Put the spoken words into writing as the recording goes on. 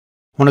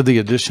One of the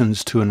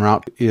additions to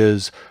EnRoute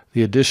is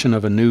the addition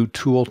of a new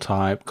tool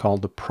type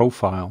called the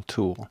profile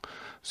tool.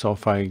 So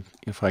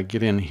if I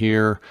get in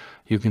here,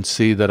 you can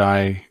see that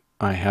I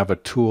have a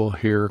tool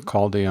here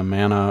called the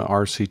Amana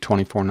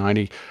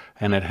RC2490,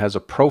 and it has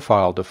a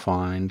profile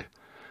defined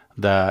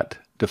that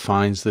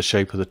defines the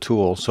shape of the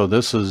tool. So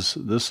this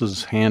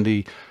is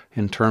handy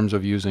in terms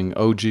of using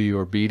ogee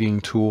or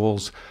beading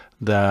tools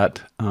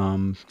that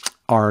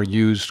are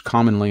used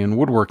commonly in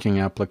woodworking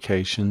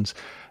applications,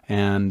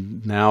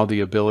 and now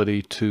the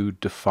ability to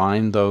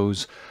define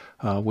those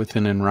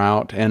within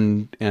EnRoute.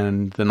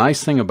 And the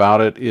nice thing about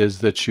it is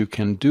that you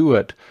can do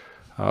it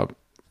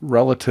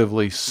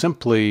relatively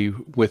simply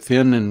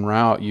within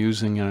EnRoute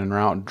using an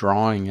EnRoute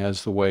drawing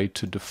as the way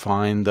to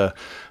define the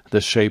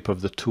shape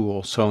of the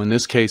tool. So in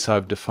this case,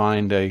 I've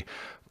defined a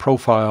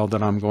profile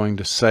that I'm going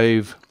to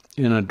save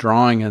in a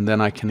drawing, and then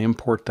I can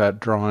import that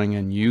drawing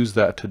and use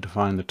that to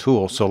define the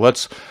tool. So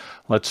let's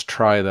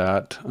try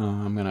that.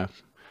 I'm going to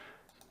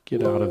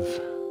get out of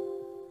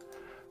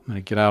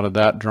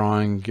that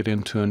drawing, get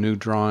into a new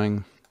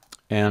drawing,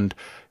 and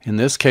in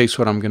this case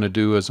what I'm going to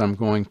do is I'm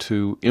going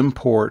to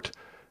import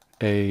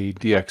a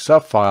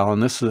DXF file,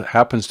 and this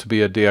happens to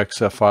be a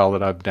DXF file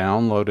that I've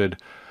downloaded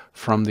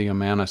from the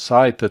Amana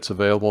site that's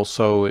available.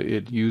 So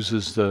it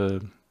uses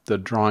the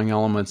drawing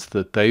elements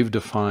that they've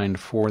defined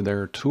for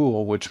their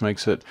tool, which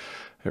makes it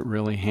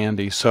really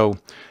handy. So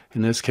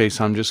in this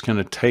case, I'm just going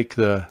to take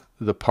the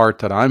part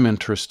that I'm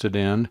interested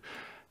in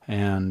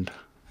and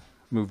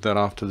move that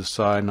off to the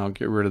side, and I'll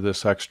get rid of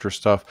this extra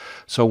stuff.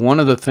 So one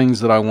of the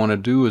things that I want to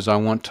do is I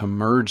want to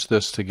merge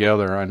this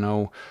together. I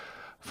know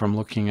from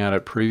looking at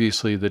it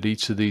previously that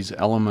each of these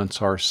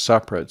elements are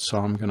separate. So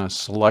I'm going to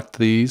select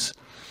these,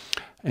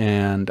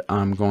 and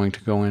I'm going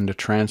to go into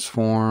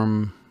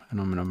transform, and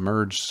I'm going to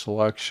merge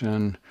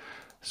selection.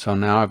 So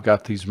now I've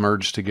got these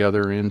merged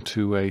together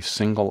into a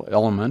single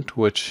element,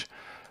 which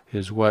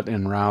is what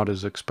EnRoute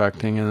is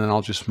expecting. And then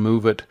I'll just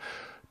move it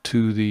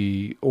to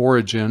the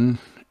origin.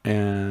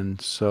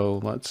 And so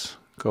let's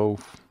go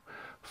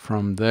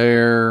from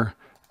there,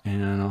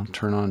 and I'll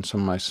turn on some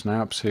of my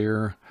snaps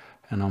here,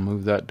 and I'll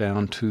move that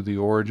down to the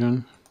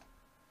origin.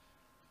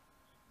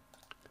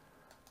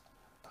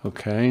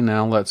 Okay,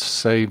 now let's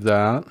save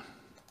that.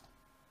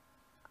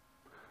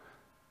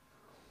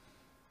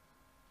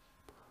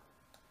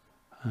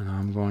 And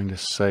I'm going to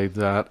save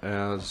that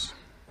as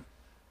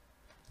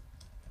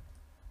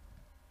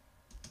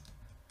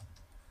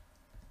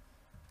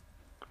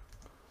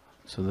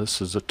so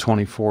this is a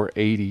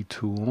 2480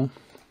 tool.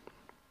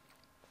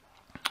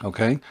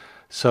 Okay,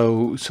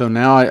 so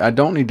now I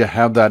don't need to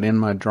have that in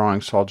my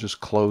drawing, so I'll just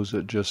close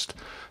it just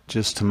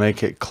to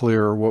make it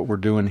clear what we're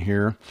doing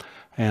here.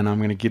 And I'm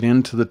going to get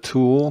into the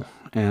tool,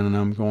 and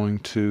I'm going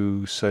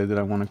to say that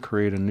I want to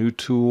create a new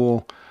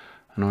tool,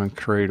 and I'm going to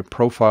create a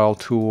profile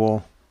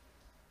tool.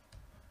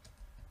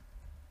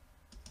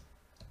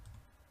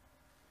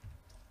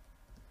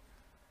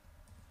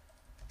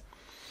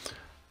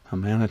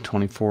 Amana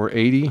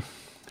 2480,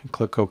 and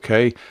click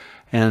OK.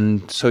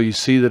 And so you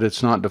see that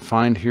it's not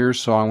defined here,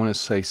 so I want to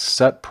say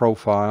set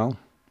profile,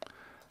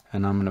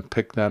 and I'm going to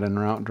pick that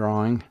EnRoute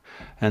drawing.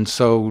 And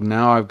so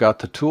now I've got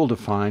the tool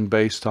defined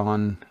based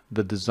on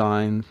the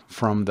design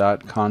from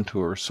that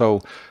contour.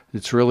 So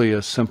it's really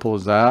as simple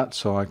as that.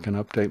 So I can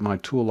update my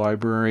tool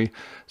library.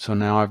 So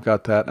now I've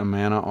got that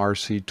Amana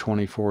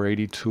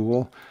RC2480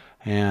 tool,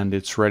 and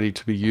it's ready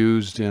to be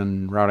used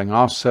in routing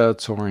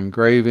offsets or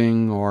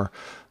engraving or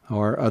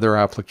other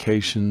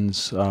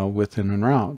applications within EnRoute.